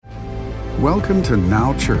Welcome to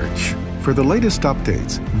Now Church. For the latest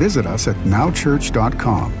updates, visit us at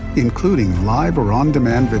nowchurch.com, including live or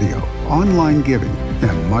on-demand video, online giving,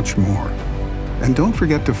 and much more. And don't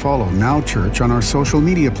forget to follow Now Church on our social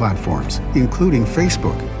media platforms, including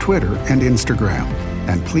Facebook, Twitter, and Instagram.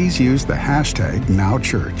 And please use the hashtag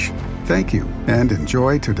NowChurch. Thank you, and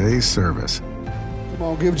enjoy today's service. Come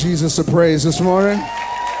on, give Jesus a praise this morning.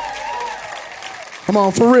 Come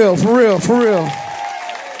on, for real, for real, for real.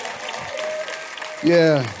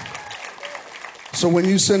 Yeah. So when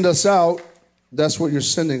you send us out, that's what you're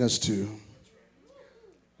sending us to.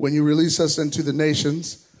 When you release us into the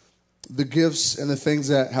nations, the gifts and the things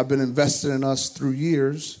that have been invested in us through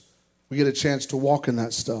years, we get a chance to walk in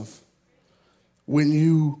that stuff. When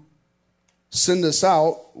you send us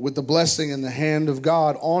out with the blessing and the hand of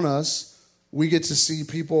God on us, we get to see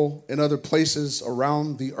people in other places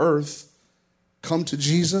around the earth come to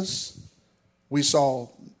Jesus. We saw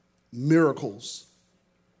miracles,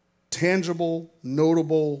 tangible,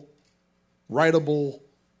 notable, writable,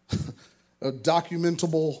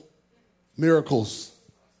 documentable miracles.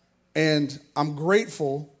 And I'm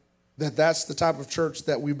grateful that that's the type of church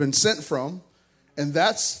that we've been sent from. And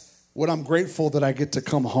that's what I'm grateful that I get to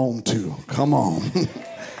come home to. Come on.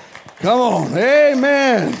 Come on.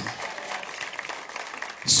 Amen.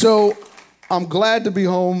 So I'm glad to be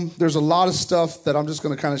home. There's a lot of stuff that I'm just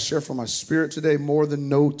going to kind of share from my spirit today, more than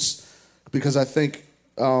notes, because I think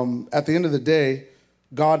at the end of the day,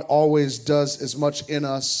 God always does as much in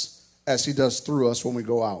us as he does through us when we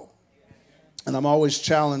go out. And I'm always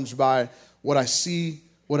challenged by what I see,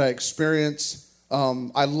 what I experience.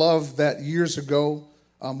 I love that years ago,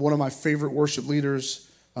 one of my favorite worship leaders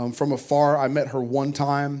from afar, I met her one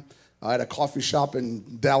time at a coffee shop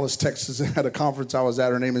in Dallas, Texas, at a conference I was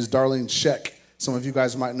at. Her name is Darlene Sheck. Some of you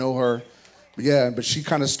guys might know her. But she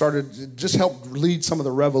kind of started, just helped lead some of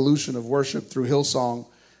the revolution of worship through Hillsong.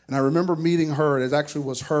 And I remember meeting her. It actually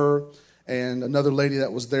was her and another lady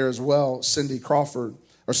that was there as well, Cindy Crawford.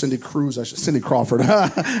 Or Cindy Cruz, Cindy Crawford.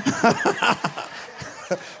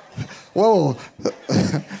 Whoa.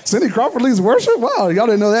 Cindy Crawford leads worship? Wow, y'all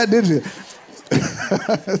didn't know that, did you?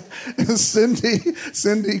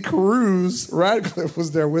 Cindy Cruz Radcliffe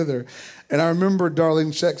was there with her. And I remember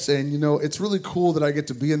Darlene Sheck saying, it's really cool that I get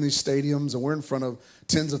to be in these stadiums and we're in front of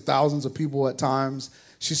tens of thousands of people at times.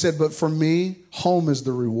 She said, but for me, home is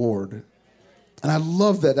the reward. And I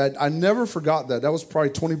love that. I never forgot that. That was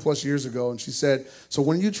probably 20 plus years ago. And she said, so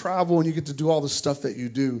when you travel and you get to do all the stuff that you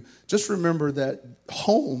do, just remember that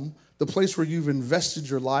home, the place where you've invested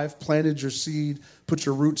your life, planted your seed, put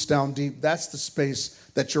your roots down deep, that's the space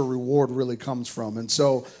that your reward really comes from. And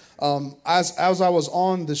so as I was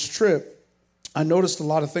on this trip, I noticed a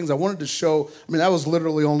lot of things I wanted to show. That was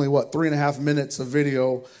literally only, 3.5 minutes of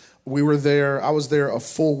video. We were there. I was there a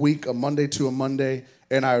full week, a Monday to a Monday.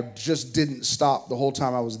 And I just didn't stop the whole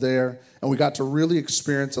time I was there. And we got to really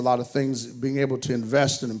experience a lot of things, being able to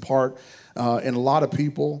invest and impart in a lot of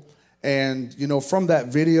people. And, from that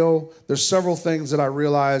video, there's several things that I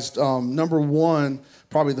realized. Number one,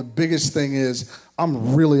 probably the biggest thing is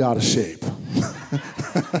I'm really out of shape.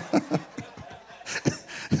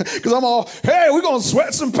 Because I'm all, hey, we're going to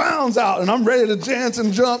sweat some pounds out. And I'm ready to dance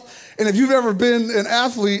and jump. And if you've ever been an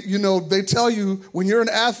athlete, they tell you when you're an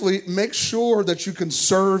athlete, make sure that you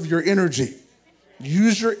conserve your energy.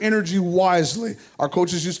 Use your energy wisely. Our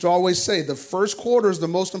coaches used to always say the first quarter is the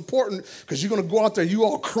most important because you're going to go out there, you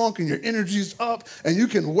all crunk and your energy's up and you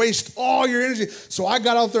can waste all your energy. So I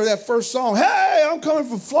got out there that first song, hey, I'm coming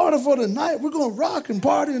from Florida for the night. We're going to rock and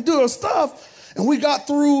party and do our stuff. And we got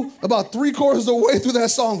through about 3/4 of the way through that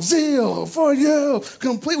song, Zeal for you,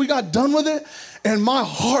 complete. We got done with it, and my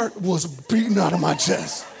heart was beating out of my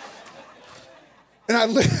chest. And I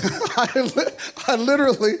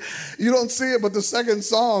literally, you don't see it, but the second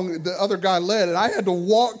song, the other guy led, and I had to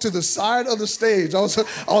walk to the side of the stage. I was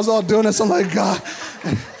all doing this. I'm like, God.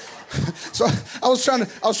 So I was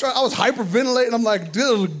hyperventilating. I'm like,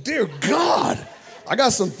 dear God, I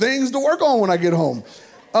got some things to work on when I get home.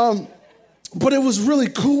 But it was really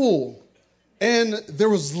cool. And there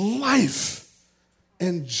was life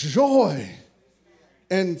and joy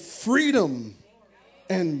and freedom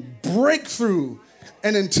and breakthrough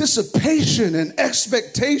and anticipation and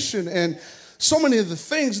expectation and so many of the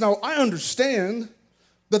things. Now, I understand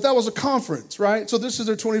that was a conference, right? So this is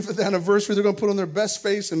their 25th anniversary. They're going to put on their best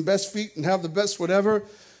face and best feet and have the best whatever.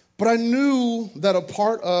 But I knew that a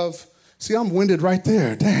part of, I'm winded right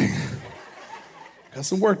there, dang. Got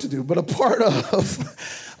some work to do, but a part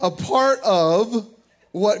of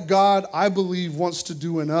what God, I believe, wants to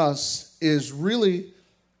do in us is really,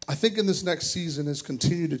 I think in this next season, is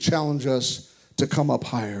continue to challenge us to come up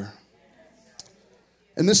higher.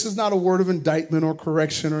 And this is not a word of indictment or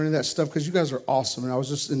correction or any of that stuff, because you guys are awesome. And I was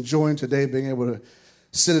just enjoying today being able to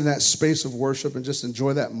sit in that space of worship and just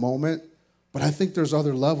enjoy that moment. But I think there's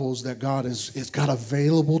other levels that God has got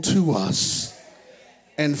available to us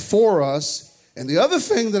and for us. And the other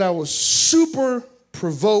thing that I was super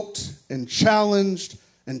provoked and challenged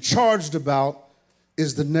and charged about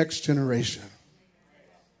is the next generation.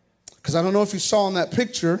 Because I don't know if you saw in that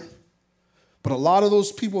picture, but a lot of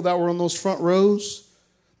those people that were on those front rows,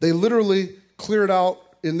 they literally cleared out,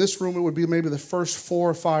 in this room, it would be maybe the first 4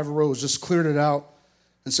 or 5 rows, just cleared it out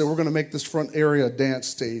and said, we're going to make this front area a dance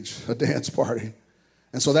stage, a dance party.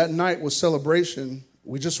 And so that night was celebration.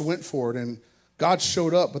 We just went for it, and God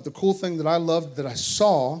showed up. But the cool thing that I loved that I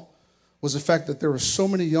saw was the fact that there were so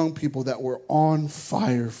many young people that were on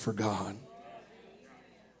fire for God.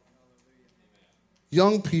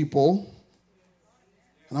 Young people,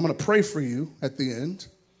 and I'm going to pray for you at the end,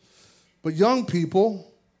 but young people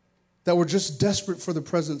that were just desperate for the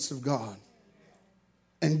presence of God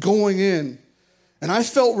and going in. And I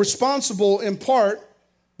felt responsible in part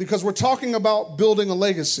because we're talking about building a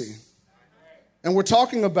legacy. And we're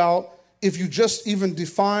talking about, if you just even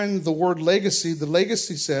define the word legacy, the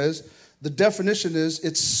legacy says, the definition is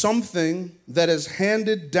it's something that is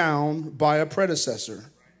handed down by a predecessor.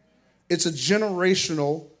 It's a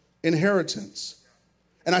generational inheritance.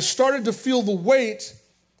 And I started to feel the weight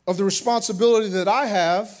of the responsibility that I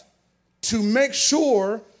have to make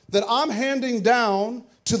sure that I'm handing down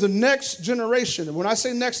to the next generation. And when I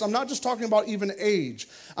say next, I'm not just talking about even age.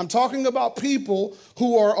 I'm talking about people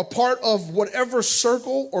who are a part of whatever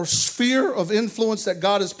circle or sphere of influence that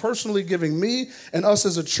God is personally giving me and us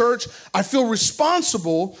as a church. I feel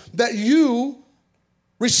responsible that you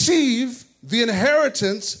receive the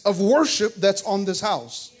inheritance of worship that's on this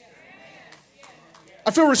house.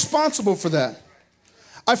 I feel responsible for that.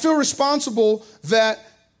 I feel responsible that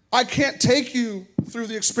I can't take you through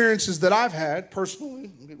the experiences that I've had personally.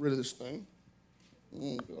 Let me get rid of this thing.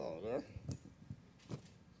 Get all of there.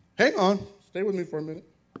 Hang on. Stay with me for a minute.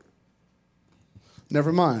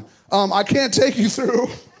 Never mind. I can't take you through.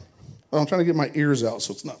 I'm trying to get my ears out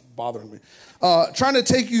so it's not bothering me. Trying to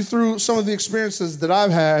take you through some of the experiences that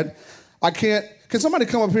I've had. I can't. Can somebody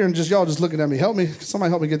come up here and y'all just looking at me? Help me. Can somebody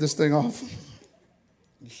help me get this thing off?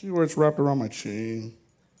 You see where it's wrapped around my chin?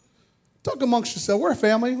 Talk amongst yourself. We're a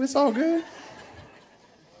family. It's all good.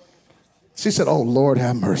 She said, oh, Lord,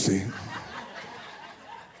 have mercy.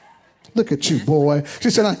 Look at you, boy.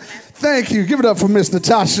 She said, thank you. Give it up for Miss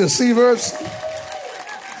Natasha Sievers.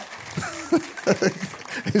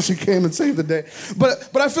 She came and saved the day.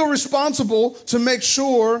 But I feel responsible to make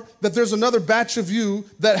sure that there's another batch of you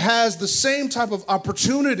that has the same type of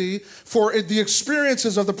opportunity for the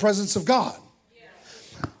experiences of the presence of God.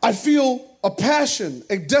 I feel a passion,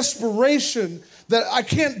 a desperation that I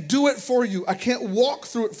can't do it for you. I can't walk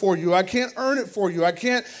through it for you. I can't earn it for you. I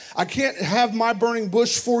can't have my burning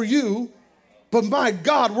bush for you. But my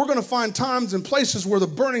God, we're going to find times and places where the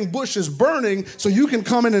burning bush is burning so you can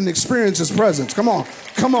come in and experience His presence. Come on,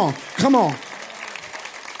 come on, come on.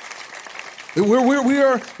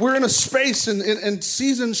 We're in a space and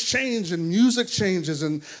seasons change and music changes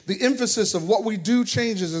and the emphasis of what we do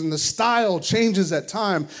changes and the style changes at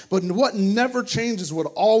time. But what never changes, what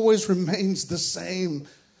always remains the same,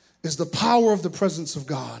 is the power of the presence of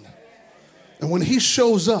God. And when He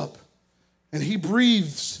shows up and He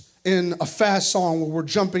breathes in a fast song where we're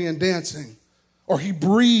jumping and dancing, or He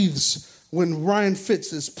breathes when Ryan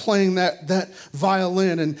Fitz is playing that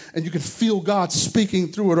violin and you can feel God speaking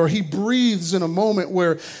through it, or He breathes in a moment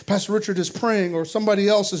where Pastor Richard is praying or somebody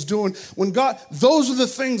else is doing, when God, those are the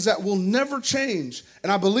things that will never change.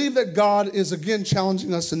 And I believe that God is again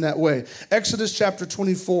challenging us in that way. Exodus chapter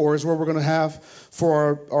 24 is where we're going to have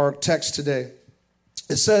for our text today.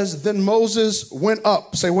 It says, then Moses went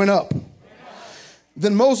up. Say, went up.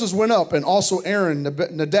 Then Moses went up, and also Aaron,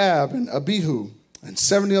 Nadab, and Abihu, and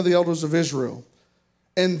 70 of the elders of Israel.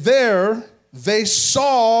 And there they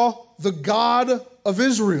saw the God of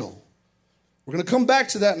Israel. We're going to come back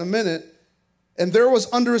to that in a minute. And there was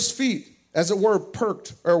under his feet, as it were,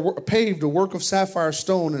 paved a work of sapphire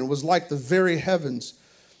stone, and it was like the very heavens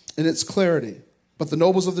in its clarity. But the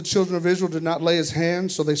nobles of the children of Israel did not lay his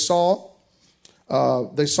hand, so they saw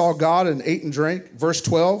God and ate and drank. Verse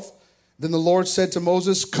 12. Then the Lord said to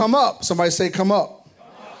Moses, come up. Somebody say, come up.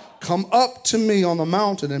 Come up to me on the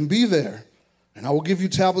mountain and be there. And I will give you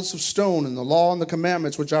tablets of stone and the law and the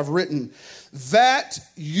commandments which I've written, that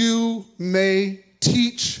you may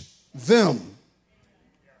teach them.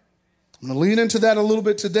 I'm going to lean into that a little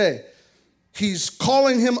bit today. He's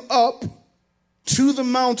calling him up to the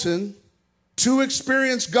mountain to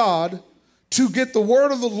experience God, to get the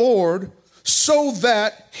word of the Lord so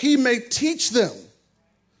that he may teach them.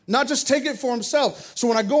 Not just take it for himself. So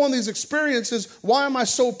when I go on these experiences, why am I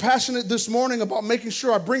so passionate this morning about making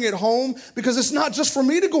sure I bring it home? Because it's not just for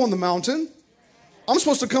me to go on the mountain. I'm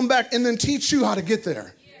supposed to come back and then teach you how to get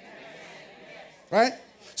there. Right?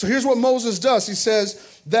 So here's what Moses does. He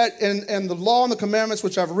says that in the law and the commandments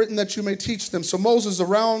which I've written that you may teach them. So Moses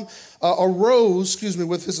arose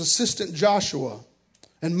with his assistant Joshua.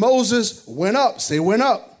 And Moses went up. Say went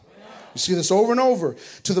up. You see this over and over,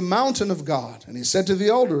 to the mountain of God. And he said to the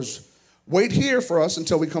elders, wait here for us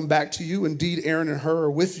until we come back to you. Indeed, Aaron and Hur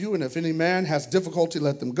are with you. And if any man has difficulty,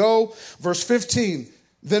 let them go. Verse 15,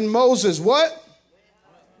 then Moses, what?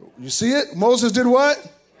 You see it? Moses did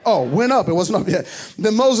what? Oh, went up. It wasn't up yet.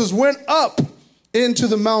 Then Moses went up into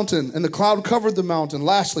the mountain, and the cloud covered the mountain.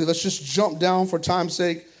 Lastly, let's just jump down for time's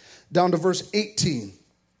sake, down to verse 18.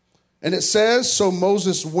 And it says, so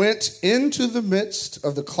Moses went into the midst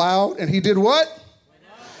of the cloud, and he did what?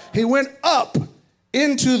 He went up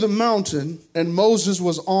into the mountain, and Moses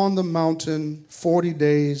was on the mountain 40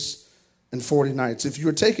 days and 40 nights. If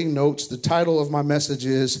you're taking notes, the title of my message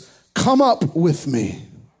is, Come Up With Me.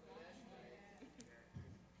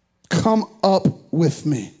 Come up with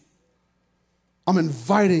me. I'm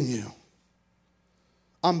inviting you.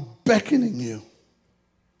 I'm beckoning you.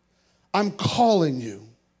 I'm calling you.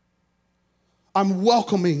 I'm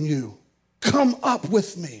welcoming you. Come up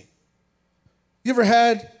with me. You ever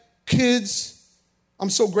had kids? I'm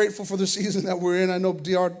so grateful for the season that we're in. I know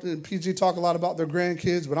DR and PG talk a lot about their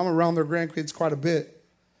grandkids, but I'm around their grandkids quite a bit.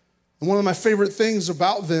 And one of my favorite things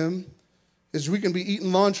about them is we can be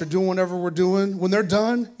eating lunch or doing whatever we're doing. When they're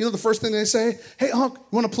done, you know the first thing they say? Hey, Unc, you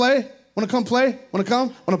want to play? Want to come play? Want to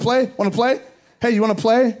come? Want to play? Want to play? Hey, you want to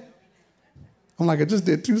play? I'm like, I just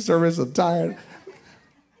did 2 services. I'm tired.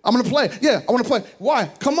 I'm going to play. Yeah, I want to play.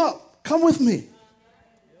 Why? Come up. Come with me.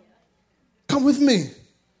 Come with me.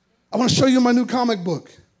 I want to show you my new comic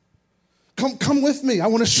book. Come with me. I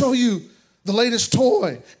want to show you the latest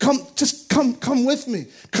toy. Come with me.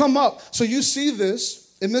 Come up. So you see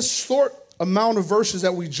this in this short amount of verses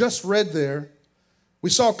that we just read there. We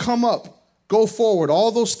saw come up, go forward.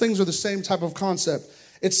 All those things are the same type of concept.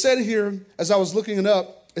 It said here, as I was looking it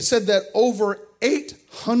up, it said that over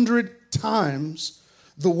 800 times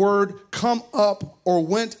the word come up or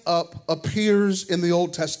went up appears in the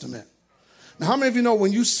Old Testament. Now, how many of you know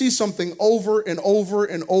when you see something over and over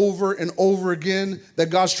and over and over again that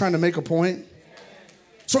God's trying to make a point?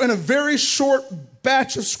 So in a very short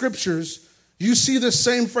batch of scriptures, you see this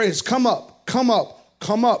same phrase, come up, come up,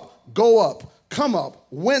 come up, go up, come up,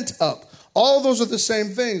 went up. All those are the same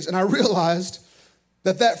things. And I realized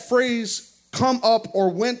that phrase, come up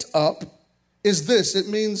or went up, is this. It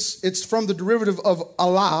means, it's from the derivative of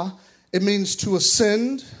Allah. It means to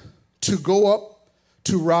ascend, to go up,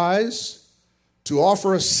 to rise, to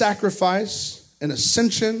offer a sacrifice, an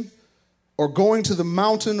ascension, or going to the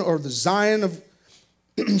mountain or the Zion of,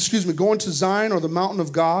 going to Zion or the mountain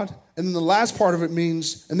of God. And then the last part of it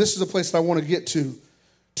means, and this is the place that I want to get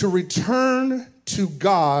to return to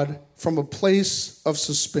God from a place of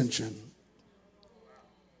suspension.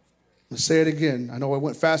 Let's say it again. I know I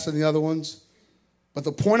went faster than the other ones. But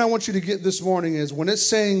the point I want you to get this morning is when it's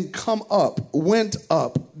saying come up, went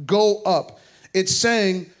up, go up, it's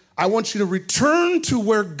saying I want you to return to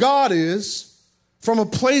where God is from a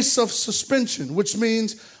place of suspension, which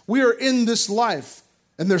means we are in this life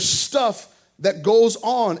and there's stuff that goes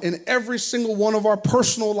on in every single one of our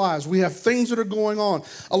personal lives. We have things that are going on.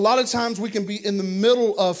 A lot of times we can be in the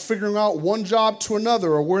middle of figuring out one job to another,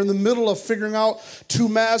 or we're in the middle of figuring out to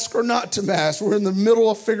mask or not to mask. We're in the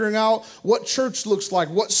middle of figuring out what church looks like,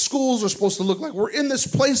 what schools are supposed to look like. We're in this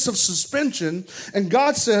place of suspension, and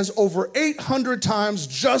God says over 800 times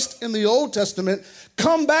just in the Old Testament,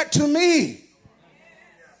 come back to me.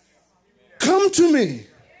 Come to me.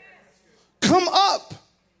 Come up.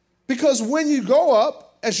 Because when you go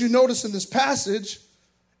up, as you notice in this passage,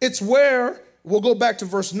 it's where, we'll go back to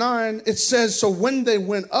verse 9, it says, so when they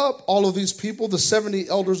went up, all of these people, the 70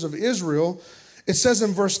 elders of Israel, it says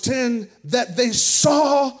in verse 10 that they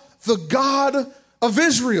saw the God of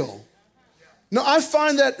Israel. Now, I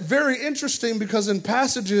find that very interesting because in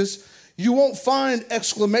passages, you won't find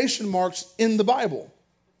exclamation marks in the Bible.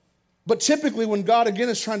 But typically when God, again,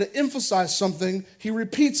 is trying to emphasize something, he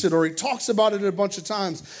repeats it or he talks about it a bunch of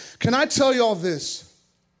times. Can I tell y'all this?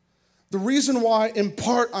 The reason why, in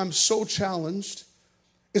part, I'm so challenged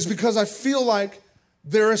is because I feel like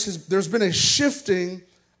there's been a shifting,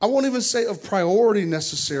 I won't even say of priority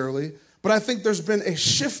necessarily, but I think there's been a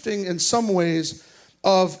shifting in some ways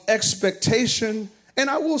of expectation, and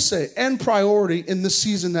I will say, and priority in the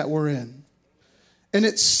season that we're in. And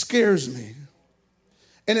it scares me.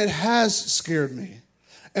 And it has scared me.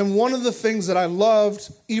 And one of the things that I loved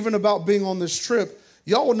even about being on this trip,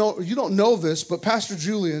 y'all know, you don't know this, but Pastor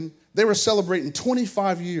Julian, they were celebrating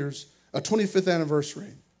 25 years, a 25th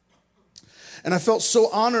anniversary. And I felt so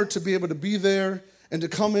honored to be able to be there and to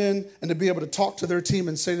come in and to be able to talk to their team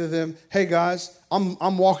and say to them, hey guys,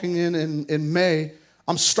 I'm walking in May,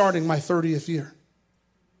 I'm starting my 30th year.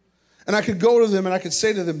 And I could go to them and I could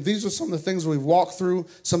say to them, these are some of the things we've walked through,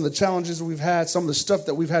 some of the challenges we've had, some of the stuff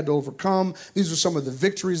that we've had to overcome. These are some of the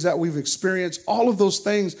victories that we've experienced. All of those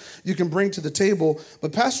things you can bring to the table.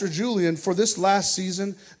 But Pastor Julian, for this last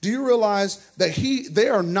season, do you realize that they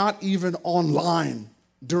are not even online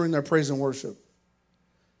during their praise and worship?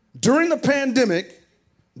 During the pandemic,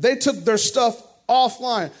 they took their stuff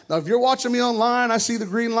offline. Now, if you're watching me online, I see the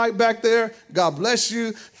green light back there. God bless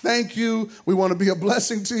you. Thank you. We want to be a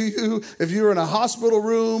blessing to you. If you're in a hospital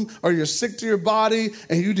room or you're sick to your body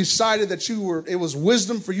and you decided that it was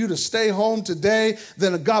wisdom for you to stay home today,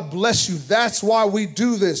 then God bless you. That's why we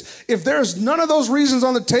do this. If there's none of those reasons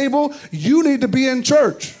on the table, you need to be in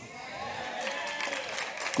church.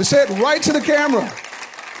 We say it right to the camera.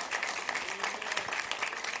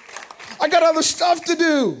 I got other stuff to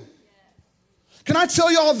do. Can I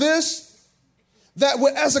tell y'all this? That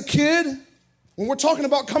as a kid, when we're talking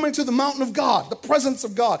about coming to the mountain of God, the presence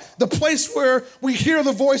of God, the place where we hear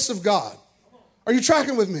the voice of God. Are you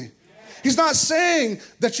tracking with me? He's not saying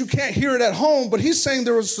that you can't hear it at home, but he's saying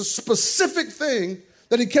there was a specific thing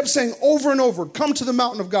that he kept saying over and over. Come to the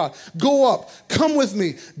mountain of God. Go up. Come with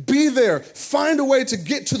me. Be there. Find a way to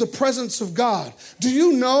get to the presence of God. Do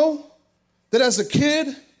you know that as a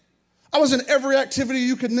kid, I was in every activity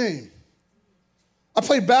you could name? I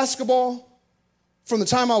played basketball from the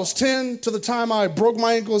time I was 10 to the time I broke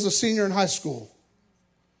my ankle as a senior in high school.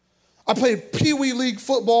 I played Pee Wee League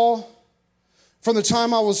football from the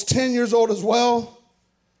time I was 10 years old as well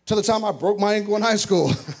to the time I broke my ankle in high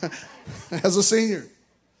school as a senior.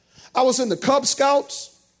 I was in the Cub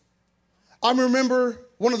Scouts. I remember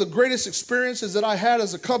one of the greatest experiences that I had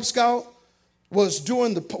as a Cub Scout was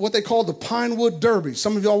doing what they call the Pinewood Derby.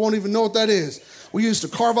 Some of y'all won't even know what that is. We used to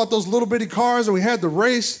carve out those little bitty cars and we had the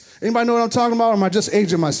race. Anybody know what I'm talking about? Or am I just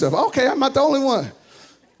aging myself? Okay, I'm not the only one.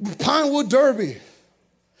 Pinewood Derby.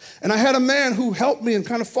 And I had a man who helped me and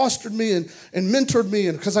kind of fostered me and mentored me,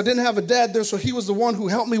 and because I didn't have a dad there, so he was the one who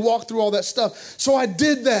helped me walk through all that stuff. So I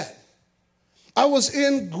did that. I was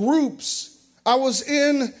in groups. I was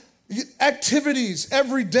in activities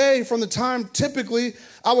every day from the time, typically,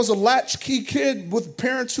 I was a latchkey kid with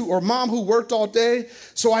parents or mom who worked all day.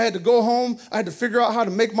 So I had to go home. I had to figure out how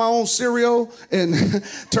to make my own cereal and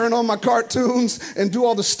turn on my cartoons and do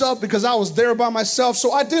all the stuff because I was there by myself.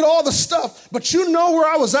 So I did all the stuff. But you know where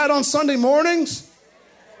I was at on Sunday mornings?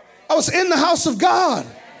 I was in the house of God.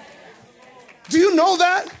 Do you know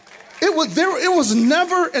that? It was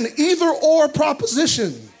never an either or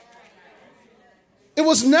proposition. It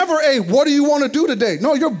was never a, what do you want to do today?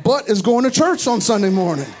 No, your butt is going to church on Sunday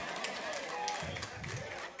morning.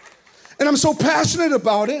 And I'm so passionate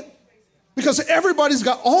about it because everybody's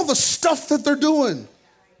got all the stuff that they're doing.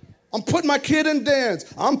 I'm putting my kid in dance.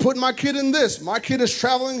 I'm putting my kid in this. My kid is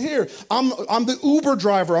traveling here. I'm the Uber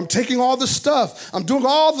driver. I'm taking all the stuff. I'm doing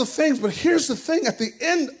all the things. But here's the thing. At the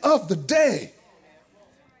end of the day,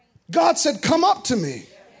 God said, come up to me.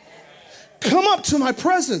 Come up to my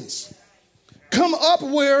presence. Come up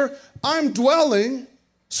where I'm dwelling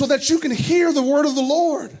so that you can hear the word of the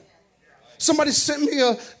Lord. Somebody sent me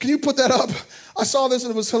can you put that up? I saw this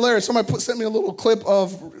and it was hilarious. Somebody sent me a little clip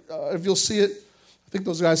of, if you'll see it, I think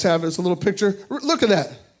those guys have it. It's a little picture. Look at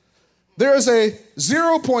that. There is a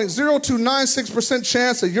 0.0296%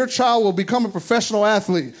 chance that your child will become a professional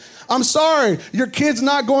athlete. I'm sorry, your kid's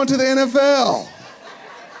not going to the NFL.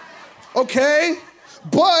 Okay?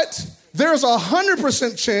 But there's a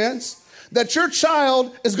 100% chance that your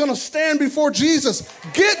child is going to stand before Jesus.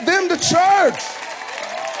 Get them to church.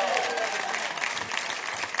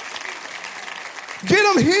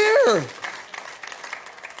 Get them here.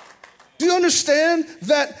 Do you understand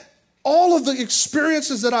that all of the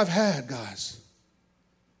experiences that I've had, guys,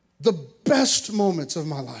 the best moments of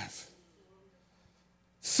my life,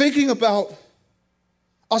 thinking about,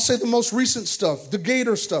 I'll say the most recent stuff, the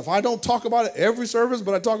Gator stuff. I don't talk about it every service,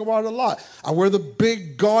 but I talk about it a lot. I wear the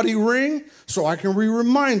big gaudy ring so I can be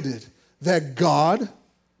reminded that God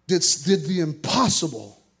did the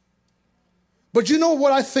impossible. But you know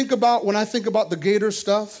what I think about when I think about the Gator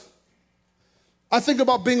stuff? I think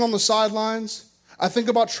about being on the sidelines. I think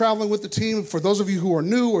about traveling with the team. For those of you who are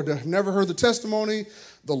new or have never heard the testimony,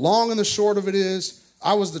 the long and the short of it is,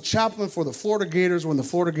 I was the chaplain for the Florida Gators when the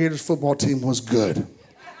Florida Gators football team was good.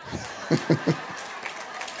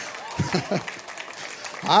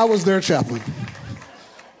 I was their chaplain.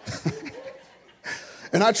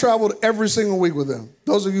 And I traveled every single week with them.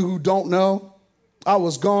 Those of you who don't know, I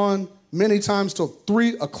was gone many times till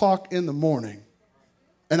 3 o'clock in the morning.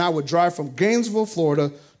 And I would drive from Gainesville,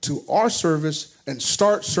 Florida to our service and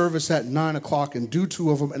start service at 9 o'clock and do 2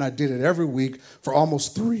 of them. And I did it every week for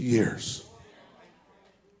almost 3 years.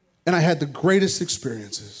 And I had the greatest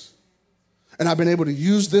experiences. And I've been able to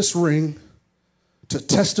use this ring to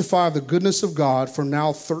testify of the goodness of God for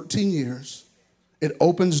now 13 years. It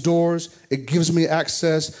opens doors. It gives me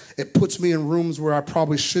access. It puts me in rooms where I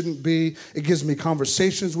probably shouldn't be. It gives me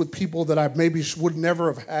conversations with people that I maybe would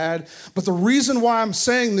never have had. But the reason why I'm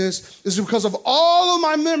saying this is because of all of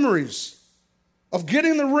my memories of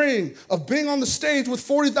getting the ring, of being on the stage with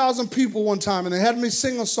 40,000 people one time and they had me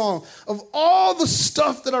sing a song, of all the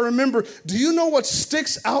stuff that I remember. Do you know what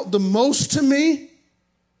sticks out the most to me?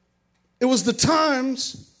 It was the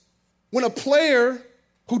times when a player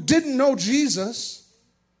who didn't know Jesus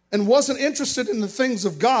and wasn't interested in the things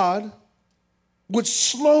of God would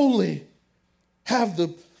slowly have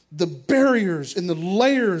the barriers and the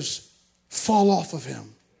layers fall off of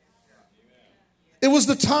him. It was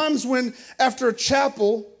the times when after a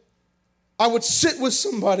chapel, I would sit with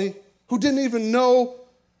somebody who didn't even know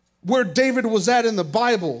where David was at in the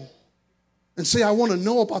Bible and say, I want to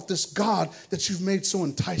know about this God that you've made so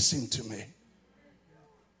enticing to me.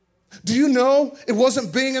 Do you know it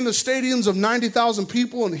wasn't being in the stadiums of 90,000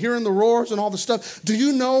 people and hearing the roars and all the stuff? Do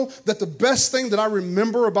you know that the best thing that I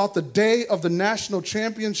remember about the day of the national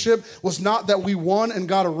championship was not that we won and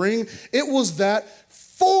got a ring? It was that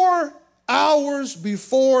 4 hours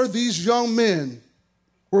before these young men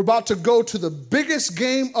were about to go to the biggest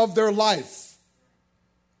game of their life,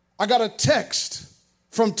 I got a text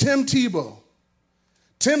from Tim Tebow.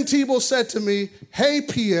 Tim Tebow said to me, hey,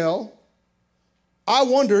 PL, I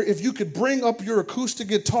wonder if you could bring up your acoustic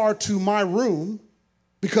guitar to my room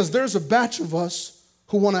because there's a batch of us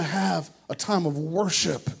who want to have a time of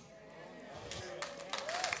worship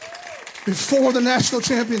before the national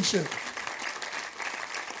championship.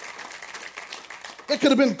 They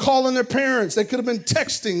could have been calling their parents. They could have been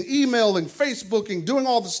texting, emailing, Facebooking, doing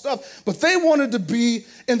all the stuff. But they wanted to be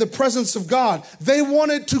in the presence of God. They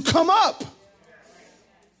wanted to come up.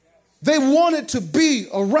 They wanted to be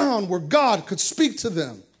around where God could speak to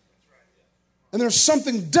them. And there's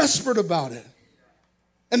something desperate about it.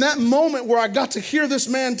 And that moment where I got to hear this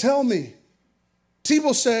man tell me,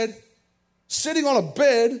 Tebow said, sitting on a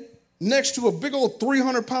bed next to a big old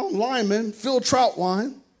 300-pound lineman, Phil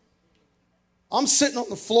Troutwine, I'm sitting on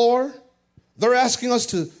the floor. They're asking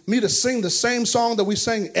me to sing the same song that we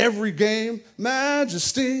sang every game,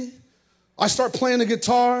 Majesty. I start playing the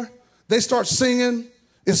guitar. They start singing.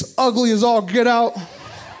 It's ugly as all get out.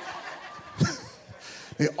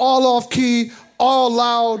 They all off key, all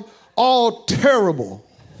loud, all terrible,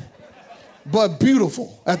 but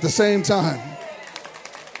beautiful at the same time.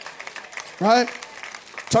 Right?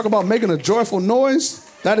 Talk about making a joyful noise.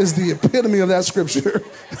 That is the epitome of that scripture.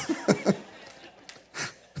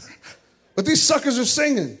 But these suckers are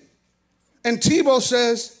singing. And Tebow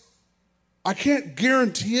says, I can't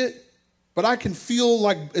guarantee it, but I can feel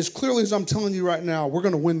like, as clearly as I'm telling you right now, we're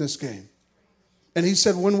going to win this game. And he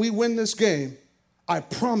said, when we win this game, I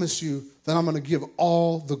promise you that I'm going to give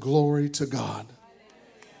all the glory to God.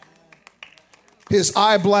 His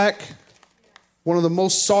eye black, one of the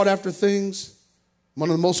most sought after things, one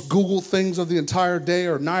of the most Googled things of the entire day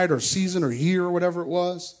or night or season or year or whatever it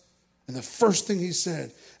was. And the first thing he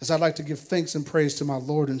said is, I'd like to give thanks and praise to my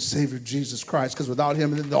Lord and Savior, Jesus Christ, because without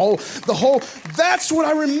him, the whole, that's what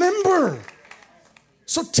I remember.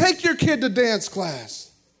 So take your kid to dance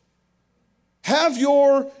class. Have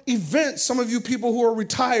your events, some of you people who are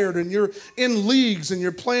retired and you're in leagues and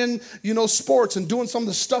you're playing, sports and doing some of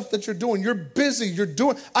the stuff that you're doing. You're busy, you're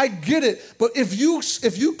doing, I get it. But if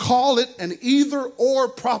you call it an either or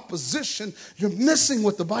proposition, you're missing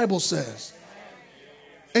what the Bible says.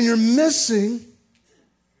 And you're missing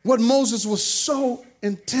what Moses was so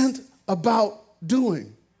intent about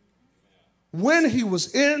doing. When he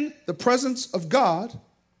was in the presence of God,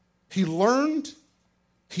 he learned,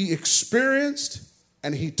 he experienced,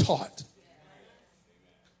 and he taught.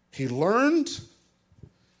 He learned,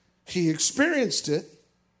 he experienced it,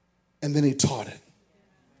 and then he taught it.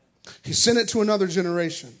 He sent it to another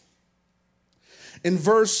generation. In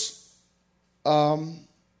verse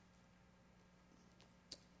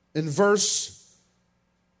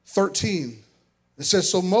 13, it says,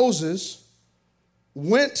 so Moses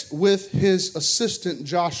went with his assistant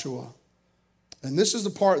Joshua And this is the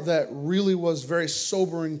part that really was very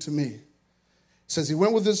sobering to me. It says, he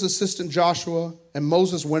went with his assistant Joshua, and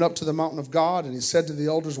Moses went up to the mountain of God, and he said to the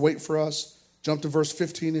elders, wait for us. Jump to verse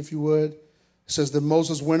 15 if you would. It says that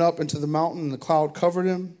Moses went up into the mountain, and the cloud covered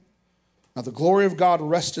him. Now the glory of God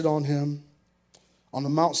rested on him on the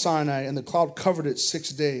Mount Sinai, and the cloud covered it 6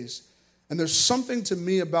 days. And there's something to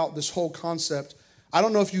me about this whole concept. I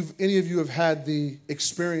don't know if any of you have had the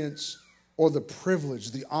experience or the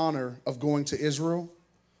privilege, the honor of going to Israel.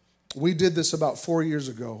 We did this about 4 years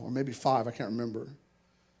ago, or maybe 5, I can't remember.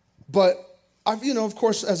 But I've, of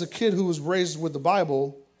course, as a kid who was raised with the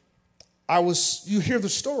Bible, you hear the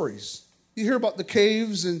stories. You hear about the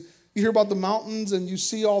caves, and you hear about the mountains, and you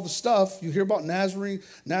see all the stuff. You hear about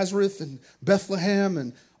Nazareth and Bethlehem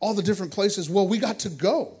and all the different places. Well, we got to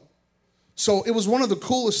go. So it was one of the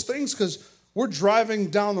coolest things because we're driving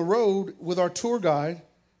down the road with our tour guide,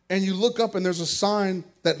 and you look up and there's a sign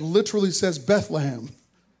that literally says Bethlehem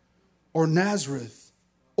or Nazareth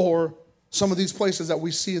or some of these places that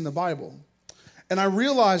we see in the Bible. And I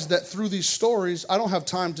realized that through these stories, I don't have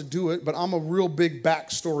time to do it, but I'm a real big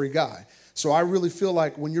backstory guy. So I really feel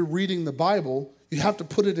like when you're reading the Bible, you have to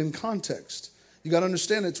put it in context. You got to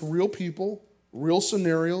understand it's real people, real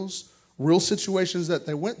scenarios, real situations that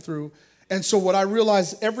they went through. And so what I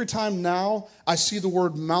realize every time now I see the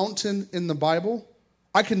word mountain in the Bible,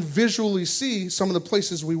 I can visually see some of the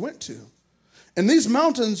places we went to. And these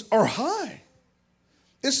mountains are high.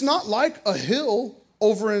 It's not like a hill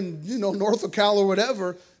over in, North Ocala or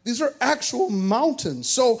whatever. These are actual mountains.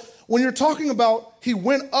 So when you're talking about he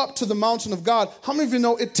went up to the mountain of God, how many of you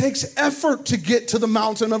know it takes effort to get to the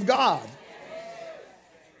mountain of God?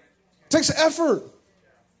 It takes effort.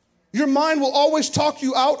 Your mind will always talk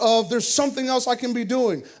you out of, there's something else I can be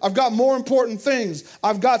doing. I've got more important things.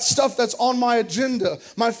 I've got stuff that's on my agenda.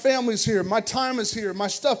 My family's here. My time is here. My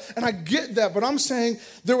stuff. And I get that. But I'm saying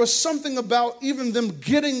there was something about even them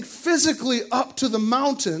getting physically up to the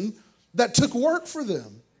mountain that took work for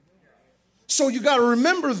them. So you got to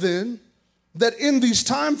remember then that in these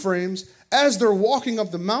time frames, as they're walking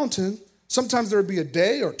up the mountain, sometimes there would be a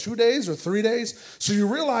day or 2 days or 3 days. So you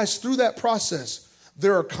realize through that process,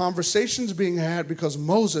 there are conversations being had because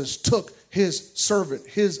Moses took his servant,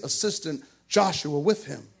 his assistant, Joshua, with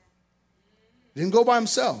him. He didn't go by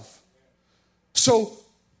himself. So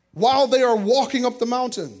while they are walking up the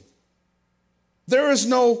mountain, there is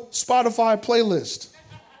no Spotify playlist,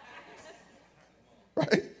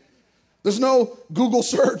 right? There's no Google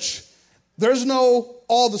search. There's no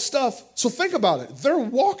all the stuff. So think about it. They're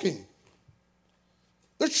walking.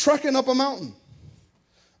 They're trekking up a mountain.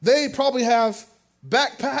 They probably have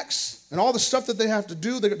backpacks and all the stuff that they have to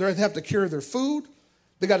do. They have to carry their food.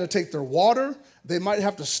 They got to take their water. They might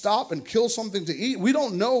have to stop and kill something to eat. We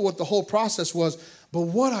don't know what the whole process was. But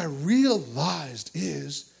what I realized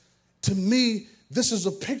is, to me, this is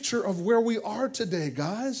a picture of where we are today,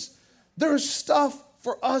 guys. There's stuff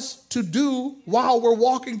for us to do while we're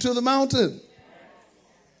walking to the mountain.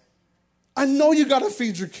 I know you got to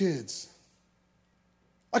feed your kids.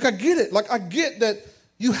 Like, I get it. Like, I get that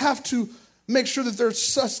you have to make sure that they're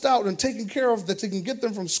sussed out and taken care of, that they can get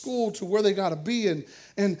them from school to where they got to be.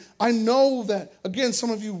 And I know that, again, some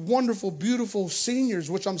of you wonderful, beautiful seniors,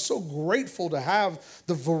 which I'm so grateful to have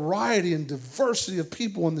the variety and diversity of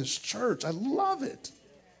people in this church. I love it.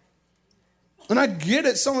 And I get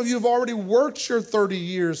it. Some of you have already worked your 30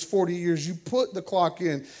 years, 40 years. You put the clock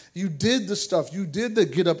in. You did the stuff. You did the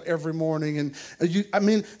get up every morning.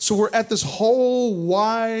 So we're at this whole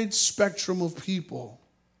wide spectrum of people.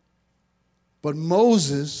 But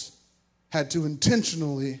Moses had to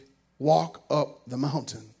intentionally walk up the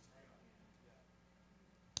mountain.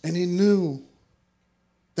 And he knew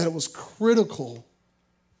that it was critical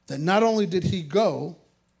that not only did he go,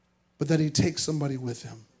 but that he take somebody with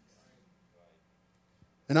him.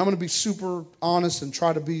 And I'm going to be super honest and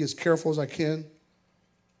try to be as careful as I can.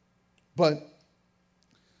 But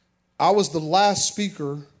I was the last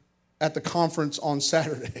speaker at the conference on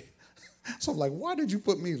Saturday. So I'm like, why did you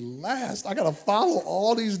put me last? I got to follow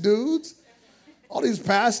all these dudes, all these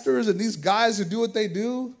pastors and these guys who do what they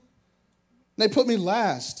do. And they put me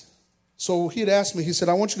last. So he had asked me, he said,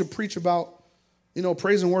 I want you to preach about,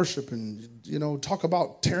 praise and worship and, talk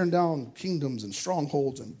about tearing down kingdoms and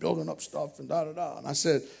strongholds and building up stuff and da-da-da. And I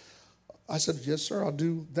said, yes, sir, I'll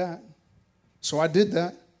do that. So I did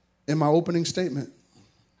that in my opening statement.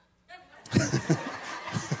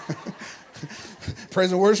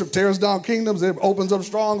 Praise and worship tears down kingdoms. It opens up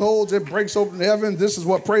strongholds. It breaks open heaven. This is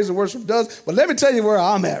what praise and worship does. But let me tell you where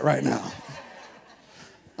I'm at right now.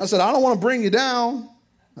 I said, I don't want to bring you down.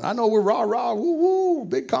 I know we're rah, rah, woo, woo,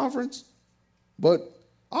 big conference. But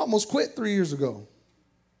I almost quit 3 years ago.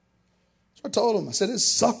 So I told him, I said, it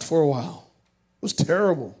sucked for a while. It was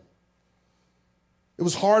terrible. It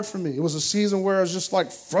was hard for me. It was a season where I was just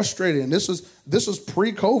like frustrated. And this was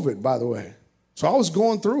pre-COVID, by the way. So I was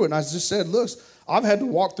going through it, and I just said, look, I've had to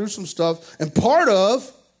walk through some stuff. And part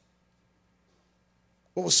of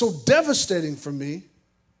what was so devastating for me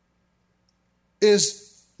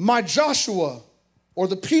is my Joshua, or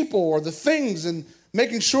the people, or the things, and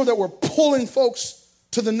making sure that we're pulling folks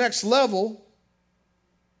to the next level.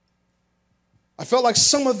 I felt like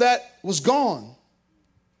some of that was gone.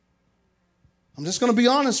 I'm just going to be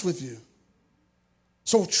honest with you.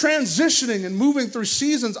 So transitioning and moving through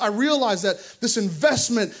seasons, I realized that this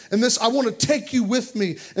investment and this, I want to take you with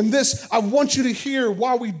me. And this, I want you to hear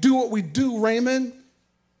why we do what we do, Raymond.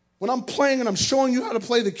 When I'm playing and I'm showing you how to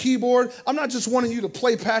play the keyboard, I'm not just wanting you to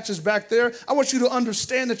play patches back there. I want you to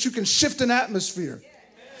understand that you can shift an atmosphere.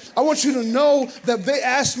 I want you to know that they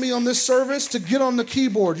asked me on this service to get on the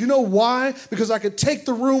keyboard. You know why? Because I could take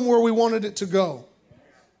the room where we wanted it to go.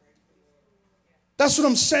 That's what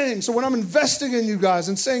I'm saying. So when I'm investing in you guys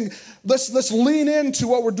and saying, let's lean into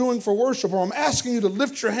what we're doing for worship, or I'm asking you to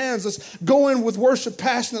lift your hands, let's go in with worship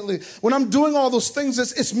passionately. When I'm doing all those things,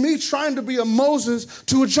 it's me trying to be a Moses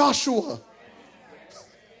to a Joshua.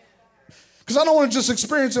 Because I don't want to just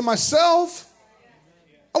experience it myself.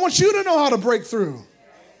 I want you to know how to break through.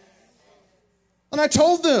 And I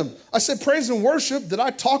told them, I said, praise and worship that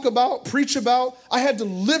I talk about, preach about, I had to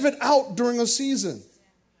live it out during a season.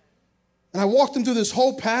 And I walked them through this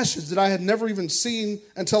whole passage that I had never even seen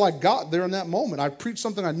until I got there in that moment. I preached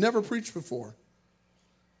something I never preached before.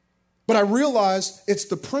 But I realized it's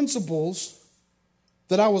the principles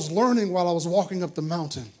that I was learning while I was walking up the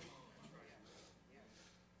mountain.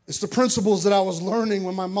 It's the principles that I was learning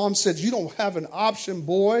when my mom said, you don't have an option,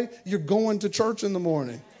 boy. You're going to church in the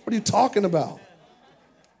morning. What are you talking about?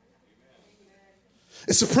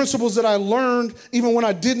 It's the principles that I learned even when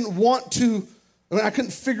I didn't want to. I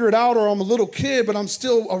couldn't figure it out, or I'm a little kid, but I'm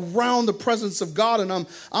still around the presence of God, and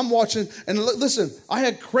I'm watching. And listen, I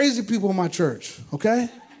had crazy people in my church, okay?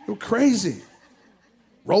 They were crazy.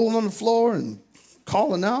 Rolling on the floor and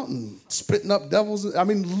calling out and spitting up devils. I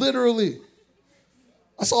mean, literally.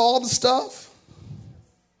 I saw all the stuff.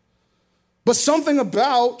 But something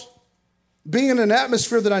about being in an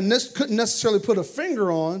atmosphere that I couldn't necessarily put a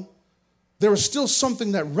finger on, there was still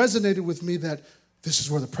something that resonated with me that this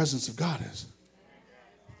is where the presence of God is.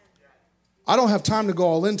 I don't have time to go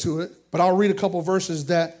all into it, but I'll read a couple verses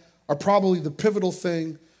that are probably the pivotal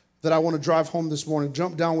thing that I want to drive home this morning.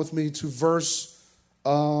 Jump down with me to verse,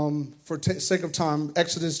 sake of time,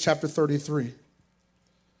 Exodus chapter 33.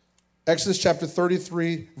 Exodus chapter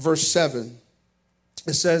 33, verse 7.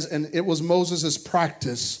 It says, and it was Moses'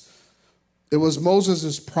 practice. It was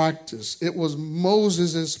Moses' practice. It was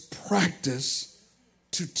Moses' practice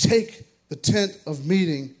to take the tent of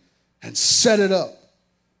meeting and set it up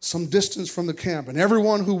some distance from the camp. And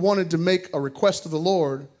everyone who wanted to make a request of the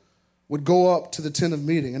Lord would go up to the tent of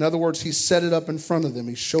meeting. In other words, he set it up in front of them.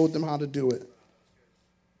 He showed them how to do it.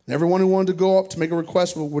 And everyone who wanted to go up to make a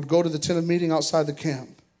request would go to the tent of meeting outside the camp.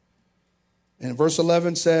 And verse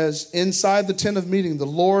 11 says, inside the tent of meeting, the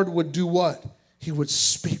Lord would do what? He would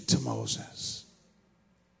speak to Moses.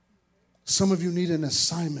 Some of you need an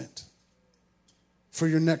assignment for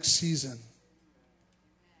your next season.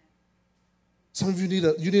 Some of you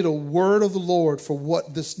need a word of the Lord for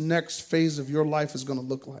what this next phase of your life is going to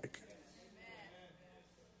look like.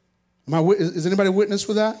 Is anybody witness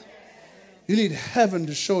with that? You need heaven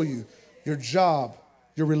to show you your job,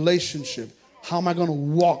 your relationship. How am I going to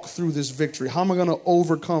walk through this victory? How am I going to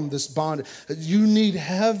overcome this bondage? You need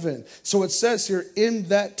heaven. So it says here, in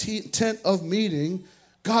that tent of meeting,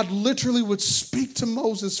 God literally would speak to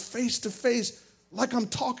Moses face to face like I'm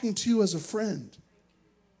talking to you as a friend.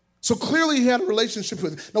 So clearly he had a relationship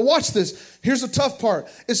with him. Now watch this. Here's the tough part.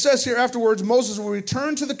 It says here afterwards, Moses will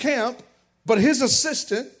return to the camp, but his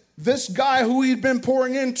assistant, this guy who he'd been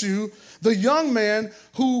pouring into, the young man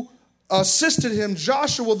who assisted him,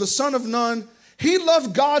 Joshua, the son of Nun, he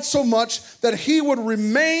loved God so much that he would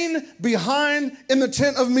remain behind in the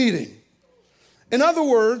tent of meeting. In other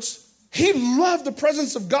words, he loved the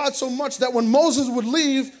presence of God so much that when Moses would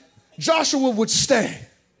leave, Joshua would stay.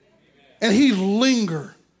 And he'd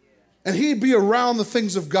linger. And he'd be around the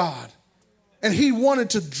things of God. And he wanted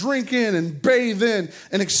to drink in and bathe in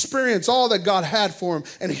and experience all that God had for him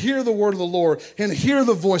and hear the word of the Lord and hear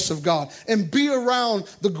the voice of God and be around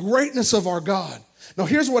the greatness of our God. Now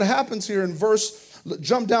here's what happens here in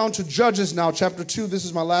jump down to Judges now, chapter 2. This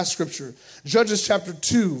is my last scripture. Judges chapter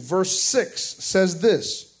 2, verse 6 says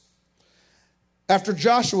this. After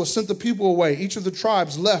Joshua sent the people away, each of the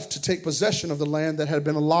tribes left to take possession of the land that had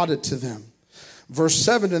been allotted to them. Verse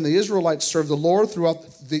 7, and the Israelites served the Lord throughout.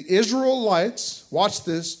 The Israelites, watch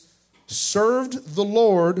this, served the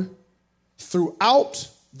Lord throughout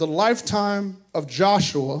the lifetime of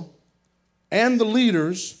Joshua and the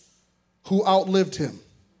leaders who outlived him.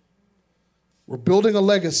 We're building a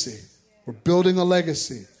legacy. We're building a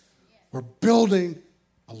legacy. We're building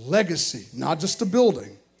a legacy, not just a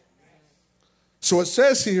building. So it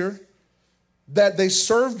says here that they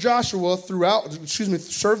served served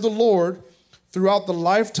the Lord throughout the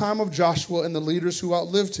lifetime of Joshua and the leaders who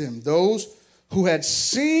outlived him, those who had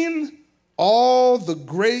seen all the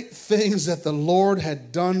great things that the Lord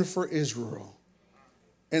had done for Israel.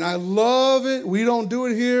 And I love it. We don't do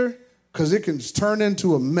it here because it can turn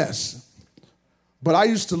into a mess. But I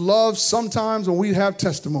used to love sometimes when we'd have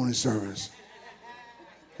testimony service.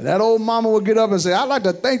 And that old mama would get up and say, I'd like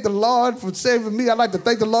to thank the Lord for saving me. I'd like to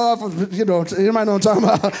thank the Lord for, anybody know what I'm talking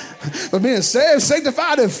about? For being saved,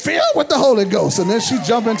 sanctified, and filled with the Holy Ghost. And then she'd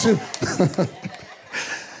jump into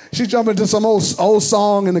some old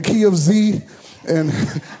song in the key of Z, and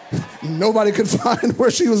nobody could find where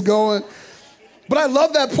she was going. But I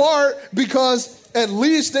love that part because at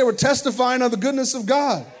least they were testifying of the goodness of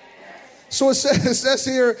God. So it says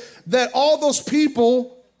here that all those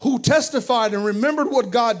people who testified and remembered what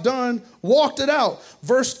God done, walked it out.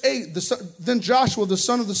 Verse 8, then Joshua, the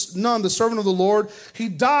son of Nun, the servant of the Lord, he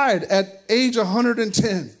died at age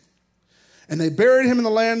 110. And they buried him in the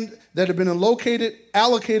land that had been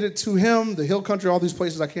allocated to him, the hill country, all these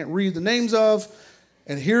places I can't read the names of.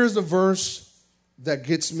 And here's the verse that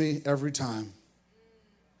gets me every time.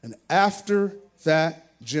 And after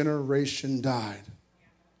that generation died,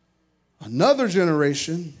 another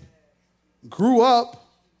generation grew up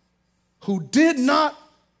who didn't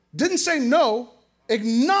say no,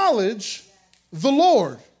 acknowledge the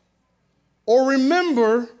Lord or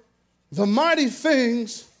remember the mighty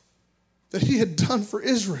things that he had done for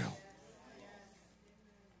Israel.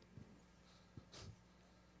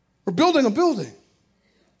 We're building a building.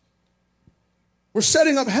 We're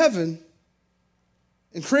setting up heaven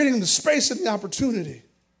and creating the space and the opportunity.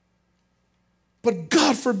 But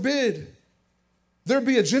God forbid there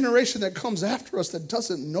be a generation that comes after us that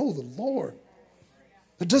doesn't know the Lord,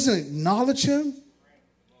 that doesn't acknowledge him,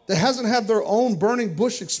 that hasn't had their own burning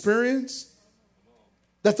bush experience,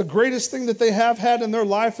 that the greatest thing that they have had in their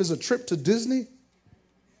life is a trip to Disney.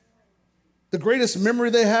 The greatest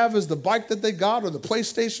memory they have is the bike that they got or the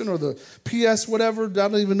PlayStation or the PS whatever. I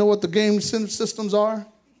don't even know what the game systems are.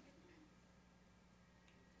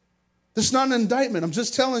 This is not an indictment. I'm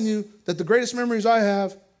just telling you that the greatest memories I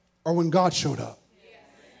have are when God showed up.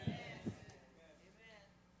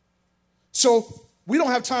 So we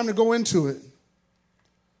don't have time to go into it.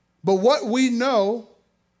 But what we know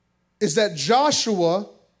is that Joshua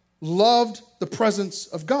loved the presence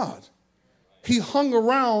of God. He hung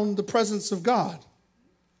around the presence of God.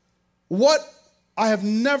 What I have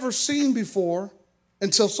never seen before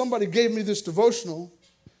until somebody gave me this devotional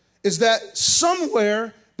is that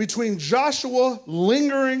somewhere between Joshua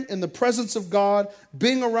lingering in the presence of God,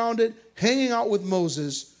 being around it, hanging out with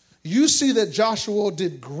Moses, you see that Joshua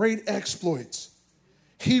did great exploits.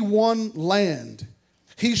 He won land.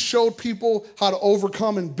 He showed people how to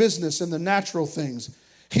overcome in business and the natural things.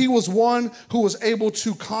 He was one who was able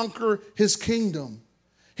to conquer his kingdom.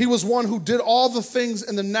 He was one who did all the things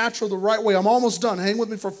in the natural the right way. I'm almost done. Hang with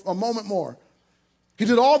me for a moment more. He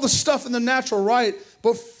did all the stuff in the natural right,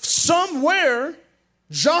 but somewhere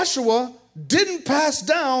Joshua didn't pass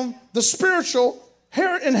down the spiritual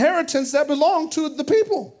inheritance that belonged to the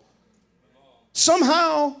people.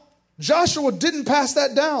 Somehow, Joshua didn't pass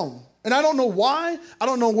that down. And I don't know why. I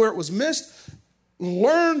don't know where it was missed.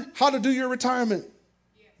 Learn how to do your retirement.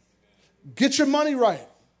 Get your money right.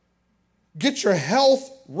 Get your health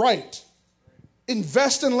right.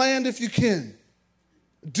 Invest in land if you can.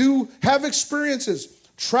 Have experiences.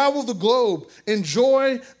 Travel the globe.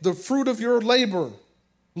 Enjoy the fruit of your labor.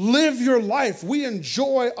 Live your life. We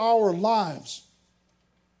enjoy our lives.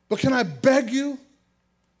 But can I beg you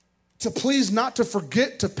to please not to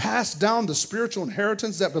forget to pass down the spiritual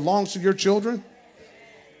inheritance that belongs to your children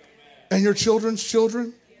and your children's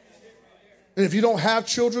children? And if you don't have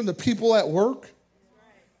children, the people at work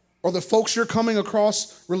or the folks you're coming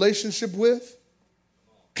across relationship with?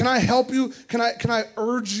 Can I help you? Can I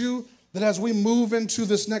urge you that as we move into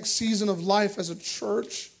this next season of life as a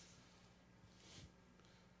church,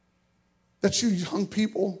 that you young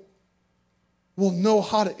people will know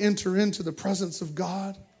how to enter into the presence of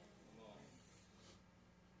God?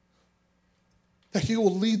 That he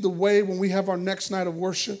will lead the way when we have our next night of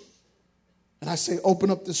worship. and I say, open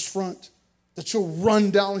up this front, that you'll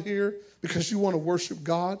run down here because you want to worship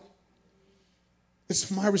God. It's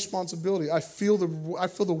my responsibility. I feel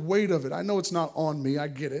the weight of it. I know it's not on me. I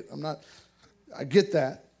get it. I get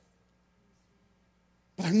that.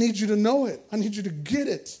 But I need you to know it. I need you to get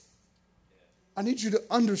it. I need you to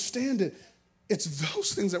understand it. It's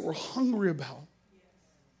those things that we're hungry about.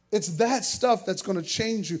 It's that stuff that's going to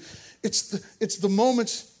change you. It's the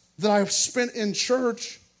moments that I've spent in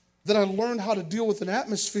church that I learned how to deal with an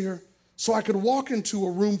atmosphere so I could walk into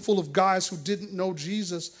a room full of guys who didn't know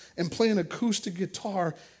Jesus and play an acoustic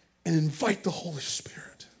guitar and invite the Holy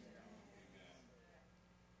Spirit.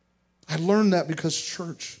 I learned that because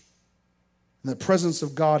church and the presence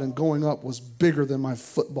of God and going up was bigger than my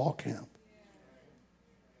football camp.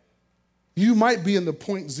 You might be in the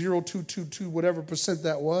 0.0222 whatever percent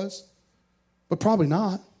that was, but probably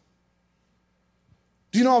not.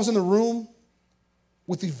 Do you know I was in the room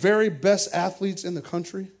with the very best athletes in the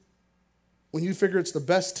country? When you figure it's the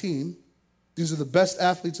best team, these are the best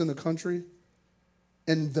athletes in the country,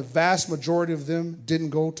 and the vast majority of them didn't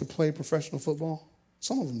go to play professional football.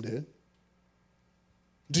 Some of them did.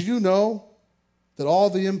 Do you know that all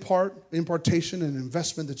the impartation and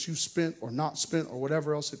investment that you spent or not spent or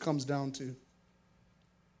whatever else it comes down to,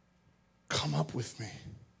 come up with me.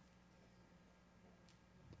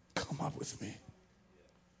 Come up with me.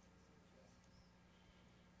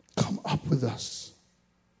 Come up with us.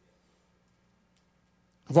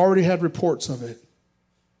 I've already had reports of it.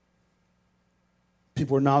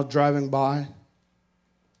 People are now driving by.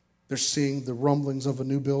 They're seeing the rumblings of a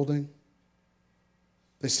new building.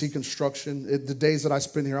 They see construction. The days that I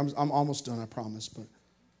spend here, I'm almost done, I promise. But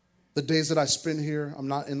the days that I spend here, I'm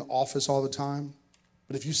not in the office all the time.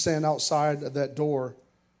 But if you stand outside of that door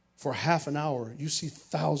for half an hour, you see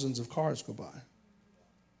thousands of cars go by.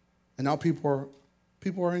 And now people are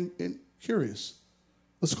curious.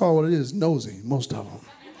 Let's call it what it is, nosy, most of them.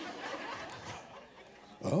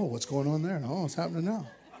 Oh, what's going on there? Oh, what's happening now?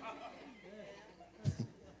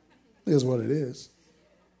 It is what it is.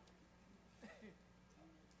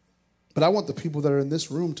 But I want the people that are in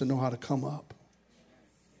this room to know how to come up.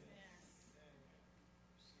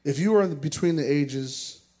 If you are between the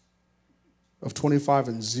ages of 25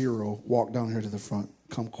 and 0, walk down here to the front.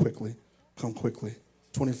 Come quickly. Come quickly.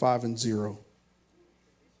 25 and 0.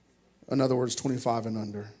 In other words, 25 and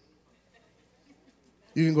under.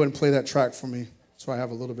 You can go ahead and play that track for me so I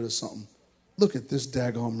have a little bit of something. Look at this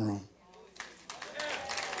daggone room.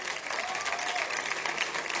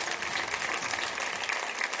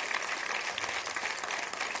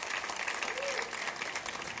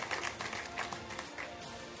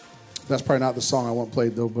 That's probably not the song I want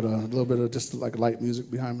played, though, but a little bit of just like light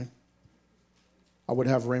music behind me. I would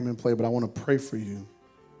have Raymond play, but I want to pray for you.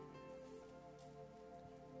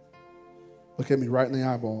 Look at me right in the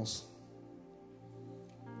eyeballs.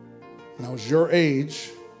 When I was your age,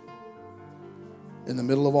 in the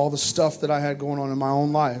middle of all the stuff that I had going on in my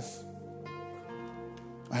own life,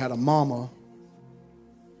 I had a mama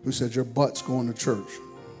who said, your butt's going to church.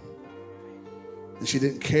 And she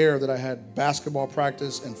didn't care that I had basketball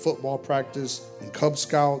practice and football practice and Cub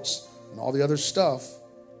Scouts and all the other stuff.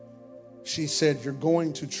 She said, you're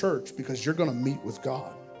going to church because you're going to meet with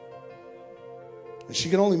God. And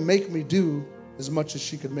she could only make me do as much as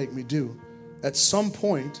she could make me do. At some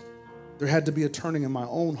point, there had to be a turning in my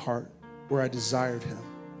own heart where I desired him.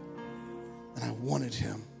 And I wanted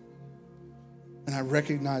him. And I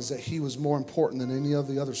recognized that he was more important than any of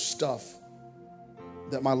the other stuff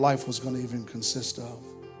that my life was going to even consist of.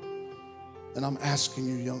 And I'm asking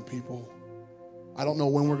you, young people, I don't know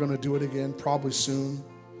when we're going to do it again, probably soon.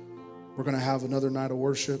 We're going to have another night of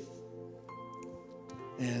worship.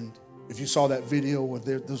 And if you saw that video where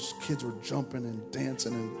those kids were jumping and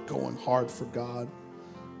dancing and going hard for God,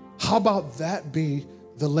 how about that be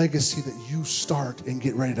the legacy that you start and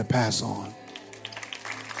get ready to pass on?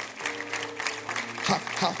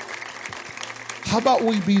 How about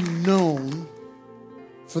we be known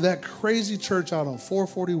for that crazy church out on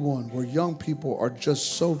 441 where young people are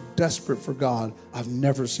just so desperate for God? I've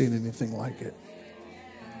never seen anything like it.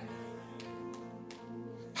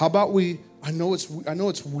 How about I know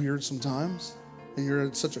it's weird sometimes, and you're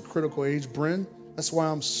at such a critical age, Bryn. That's why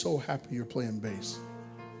I'm so happy you're playing bass.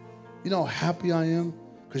 You know how happy I am?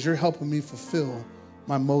 Because you're helping me fulfill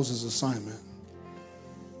my Moses assignment.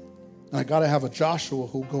 And I got to have a Joshua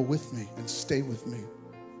who'll go with me and stay with me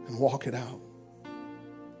and walk it out.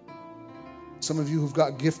 Some of you who've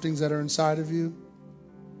got giftings that are inside of you,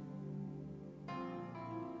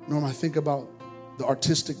 Norm, I think about the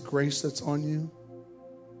artistic grace that's on you,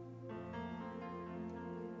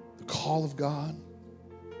 the call of God.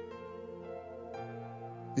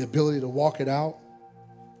 the ability to walk it out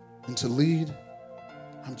and to lead,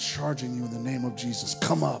 I'm charging you in the name of Jesus.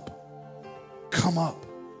 Come up. Come up.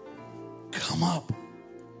 Come up.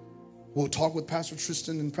 We'll talk with Pastor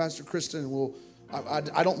Tristan and Pastor Kristen, and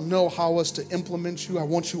I don't know how else to implement you. I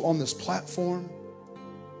want you on this platform.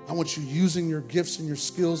 I want you using your gifts and your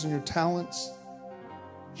skills and your talents.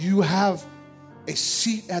 You have a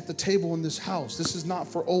seat at the table in this house. This is not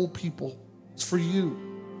for old people. It's for you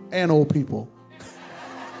and old people.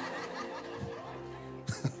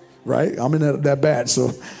 Right? I'm in that bad,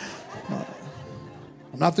 so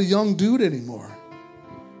I'm not the young dude anymore.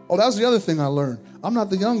 Oh, that was the other thing I learned. I'm not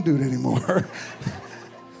the young dude anymore.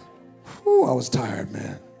 Whew, I was tired,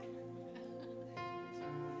 man.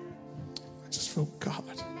 I just feel God.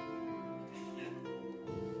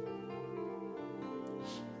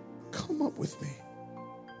 Come up with me.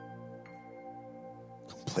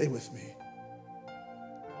 Come play with me.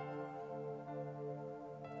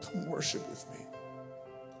 Come worship with me.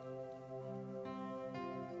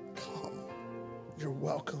 Come. You're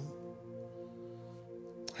welcome.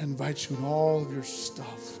 I invite you in all of your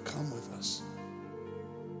stuff. Come with us.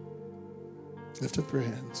 Lift up your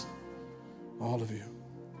hands. All of you.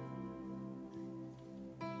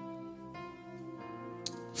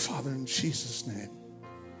 Father, in Jesus' name.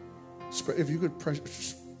 If you could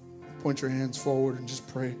just point your hands forward and just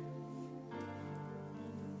pray.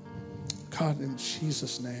 God, in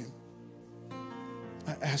Jesus' name,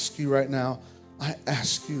 I ask you right now, I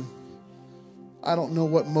ask you, I don't know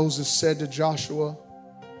what Moses said to Joshua.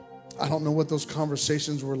 I don't know what those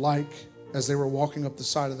conversations were like as they were walking up the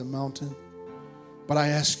side of the mountain. But I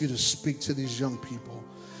ask you to speak to these young people.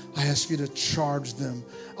 I ask you to charge them.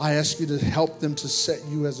 I ask you to help them to set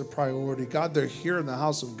you as a priority. God, they're here in the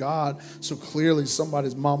house of God. So clearly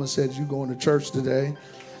somebody's mama said you going to church today.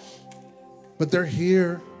 But they're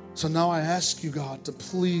here. So now I ask you, God, to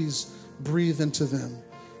please breathe into them.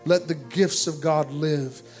 Let the gifts of God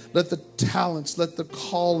live. Let the talents, let the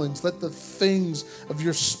callings, let the things of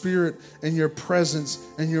your spirit and your presence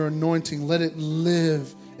and your anointing, let it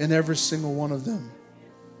live in every single one of them.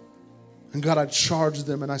 And God, I charge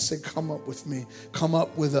them and I say, come up with me. Come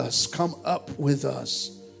up with us. Come up with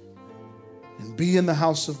us. And be in the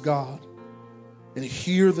house of God and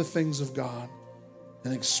hear the things of God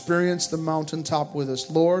and experience the mountaintop with us.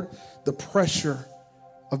 Lord, the pressure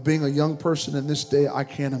of being a young person in this day, I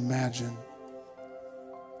can't imagine.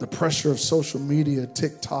 The pressure of social media,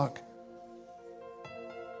 TikTok,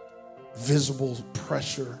 visible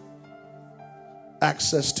pressure,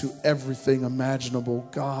 access to everything imaginable.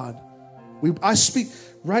 God, I speak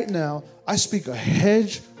right now, I speak a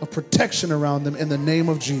hedge of protection around them in the name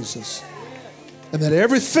of Jesus. And that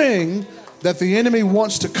everything that the enemy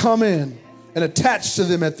wants to come in and attach to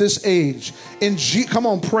them at this age, come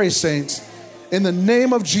on, pray, saints. In the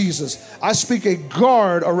name of Jesus, I speak a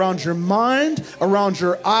guard around your mind, around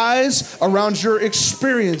your eyes, around your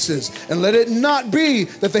experiences. And let it not be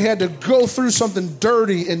that they had to go through something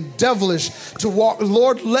dirty and devilish to walk.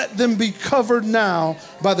 Lord, let them be covered now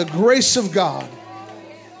by the grace of God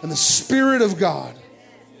and the Spirit of God.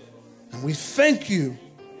 And we thank you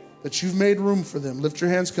that you've made room for them. Lift your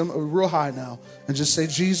hands, come real high now, and just say,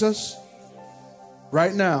 Jesus,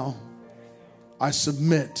 right now, I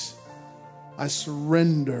submit. I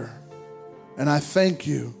surrender, and I thank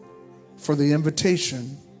you for the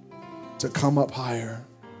invitation to come up higher.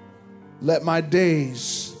 Let my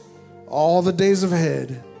days, all the days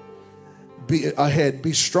ahead,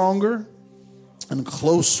 be stronger and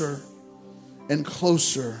closer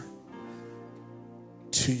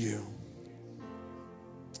to you.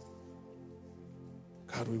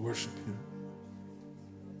 God, we worship you.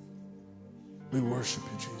 We worship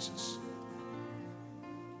you, Jesus.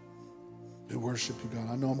 We worship you, God.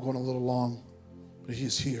 I know I'm going a little long, but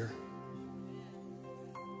he's here.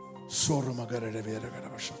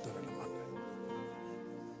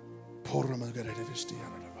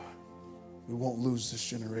 We won't lose this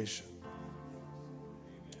generation.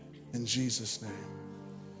 In Jesus' name.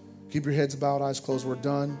 Keep your heads bowed, eyes closed. We're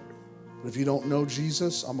done. But if you don't know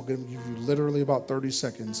Jesus, I'm going to give you literally about 30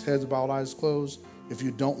 seconds. Heads bowed, eyes closed. If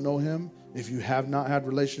you don't know him, if you have not had a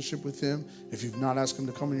relationship with him, if you've not asked him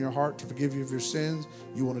to come in your heart to forgive you of your sins,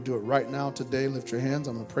 you want to do it right now, today, lift your hands.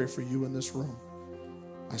 I'm going to pray for you in this room.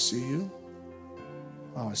 I see you.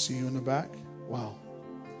 Oh, I see you in the back. Wow.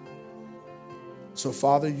 So,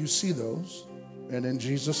 Father, you see those. And in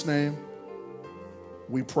Jesus' name,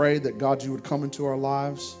 we pray that, God, you would come into our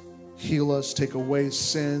lives, heal us, take away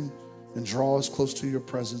sin, and draw us close to your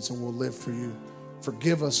presence, and we'll live for you.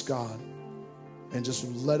 Forgive us, God. And just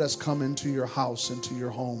let us come into your house, into your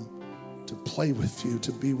home, to play with you,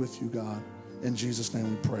 to be with you, God. In Jesus' name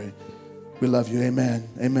we pray. We love you. Amen.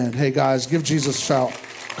 Amen. Hey, guys, give Jesus a shout.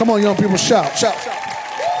 Come on, young people, shout, shout, shout.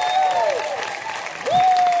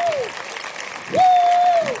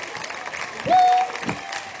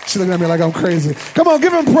 She's looking at me like I'm crazy. Come on,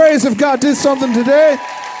 give him praise if God did something today.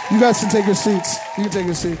 You guys can take your seats. You can take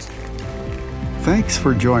your seats. Thanks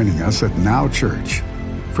for joining us at Now Church.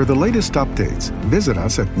 For the latest updates, visit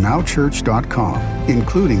us at nowchurch.com,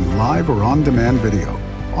 including live or on-demand video,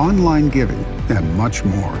 online giving, and much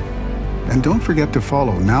more. And don't forget to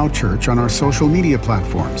follow Now Church on our social media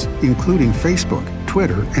platforms, including Facebook,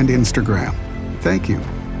 Twitter, and Instagram. Thank you.